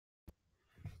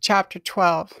Chapter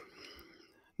 12.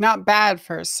 Not bad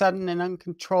for a sudden and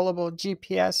uncontrollable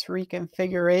GPS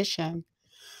reconfiguration.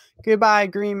 Goodbye,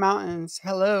 Green Mountains.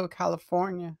 Hello,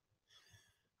 California.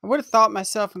 I would have thought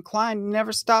myself inclined to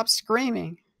never stop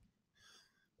screaming.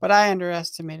 But I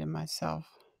underestimated myself.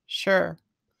 Sure,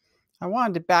 I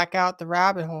wanted to back out the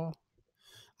rabbit hole.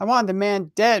 I wanted the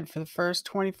man dead for the first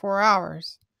 24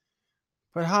 hours.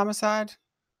 But homicide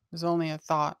was only a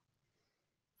thought.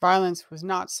 Violence was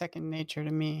not second nature to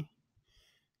me.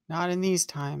 Not in these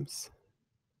times.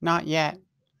 Not yet.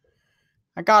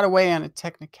 I got away on a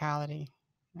technicality.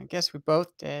 I guess we both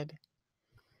did.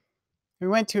 We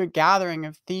went to a gathering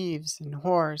of thieves and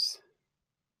whores.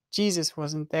 Jesus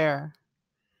wasn't there.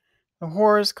 The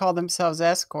whores called themselves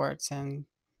escorts, and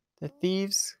the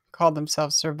thieves called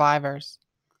themselves survivors.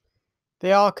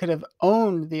 They all could have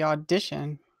owned the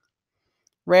audition.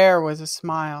 Rare was a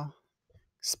smile.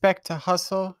 Expect to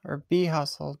hustle or be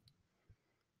hustled.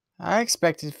 I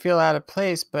expected to feel out of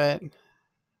place, but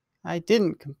I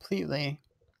didn't completely.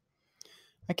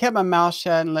 I kept my mouth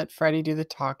shut and let Freddie do the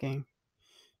talking.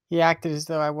 He acted as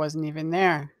though I wasn't even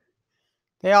there.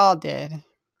 They all did.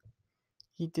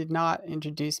 He did not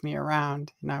introduce me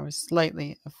around, and I was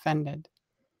slightly offended.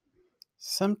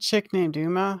 Some chick named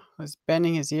Uma was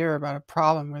bending his ear about a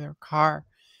problem with her car,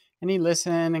 and he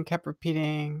listened and kept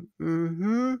repeating,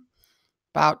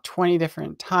 about 20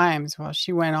 different times while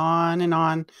she went on and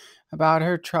on about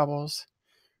her troubles,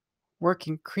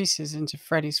 working creases into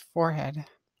Freddie's forehead.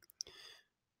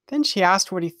 Then she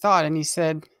asked what he thought, and he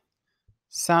said,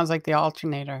 "Sounds like the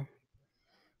alternator."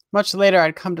 Much later,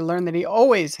 I'd come to learn that he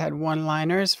always had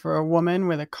one-liners for a woman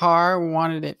with a car who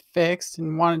wanted it fixed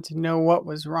and wanted to know what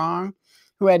was wrong,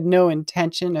 who had no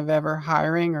intention of ever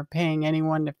hiring or paying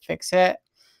anyone to fix it,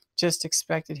 just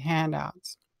expected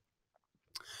handouts.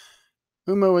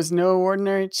 Uma was no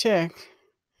ordinary chick.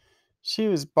 She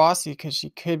was bossy because she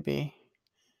could be.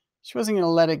 She wasn't going to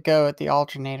let it go at the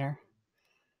alternator.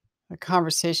 The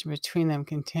conversation between them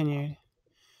continued.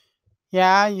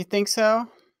 "Yeah, you think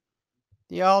so?"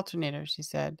 "The alternator," she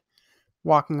said,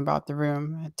 walking about the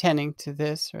room, attending to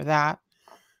this or that,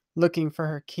 looking for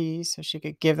her keys so she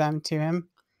could give them to him.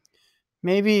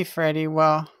 "Maybe, Freddie.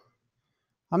 Well,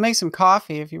 I'll make some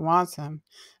coffee if you want some.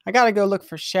 I gotta go look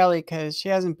for Shelly because she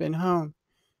hasn't been home.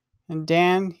 And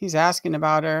Dan, he's asking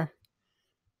about her.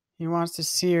 He wants to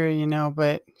see her,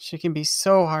 but she can be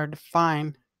so hard to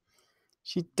find.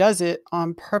 She does it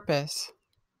on purpose."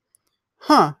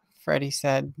 "Huh," Freddie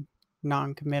said,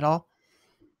 non-committal.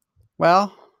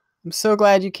 "Well, I'm so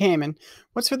glad you came. And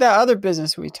what's with that other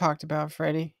business we talked about,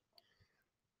 Freddie?"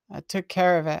 "I took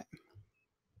care of it."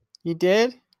 "You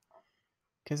did?"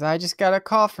 "'Cause I just got a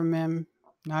call from him,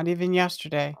 not even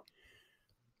yesterday."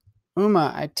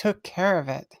 "Uma, I took care of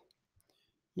it."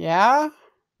 "Yeah?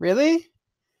 Really?"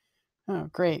 "Oh,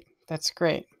 great. That's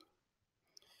great."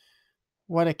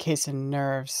 What a case of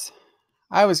nerves.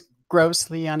 I was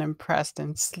grossly unimpressed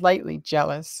and slightly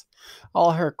jealous.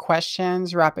 All her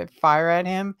questions, rapid fire at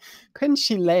him. Couldn't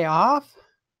she lay off?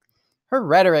 Her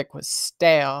rhetoric was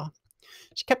stale.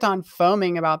 She kept on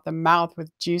foaming about the mouth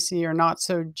with juicy or not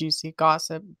so juicy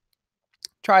gossip.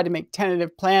 Tried to make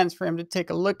tentative plans for him to take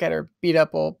a look at her beat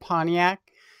up old Pontiac.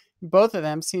 Both of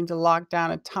them seemed to lock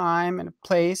down a time and a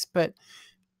place, but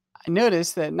I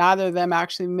noticed that neither of them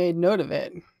actually made note of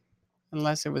it,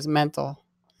 unless it was mental.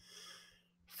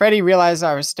 Freddie realized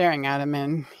I was staring at him,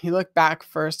 and he looked back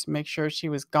first to make sure she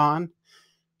was gone.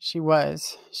 She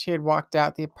was. She had walked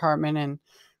out the apartment, and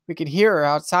we could hear her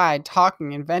outside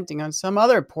talking and venting on some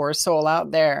other poor soul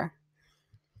out there.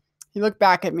 He looked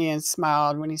back at me and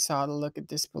smiled when he saw the look of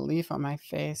disbelief on my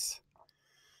face.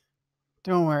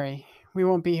 "Don't worry, we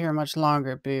won't be here much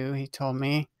longer, Boo," he told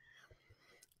me.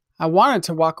 I wanted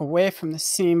to walk away from the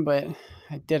scene, but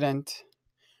I didn't.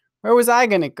 Where was I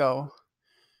going to go?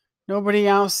 Nobody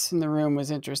else in the room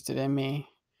was interested in me.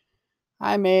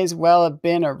 I may as well have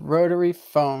been a rotary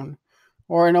phone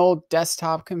or an old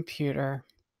desktop computer.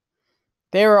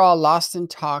 They were all lost in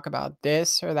talk about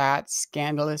this or that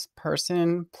scandalous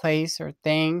person, place, or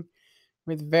thing,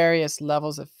 with various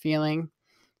levels of feeling,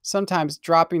 sometimes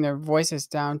dropping their voices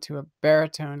down to a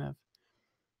baritone of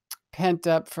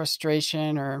pent-up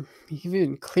frustration or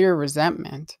even clear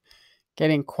resentment,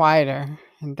 getting quieter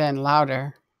and then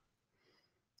louder.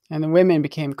 And the women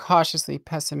became cautiously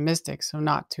pessimistic so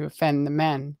not to offend the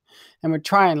men, and would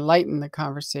try and lighten the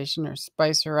conversation or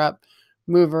spice her up,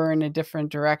 move her in a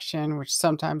different direction, which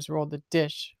sometimes rolled the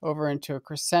dish over into a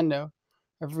crescendo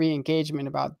of re-engagement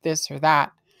about this or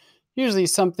that, usually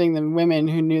something the women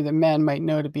who knew the men might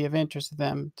know to be of interest to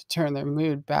them to turn their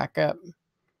mood back up.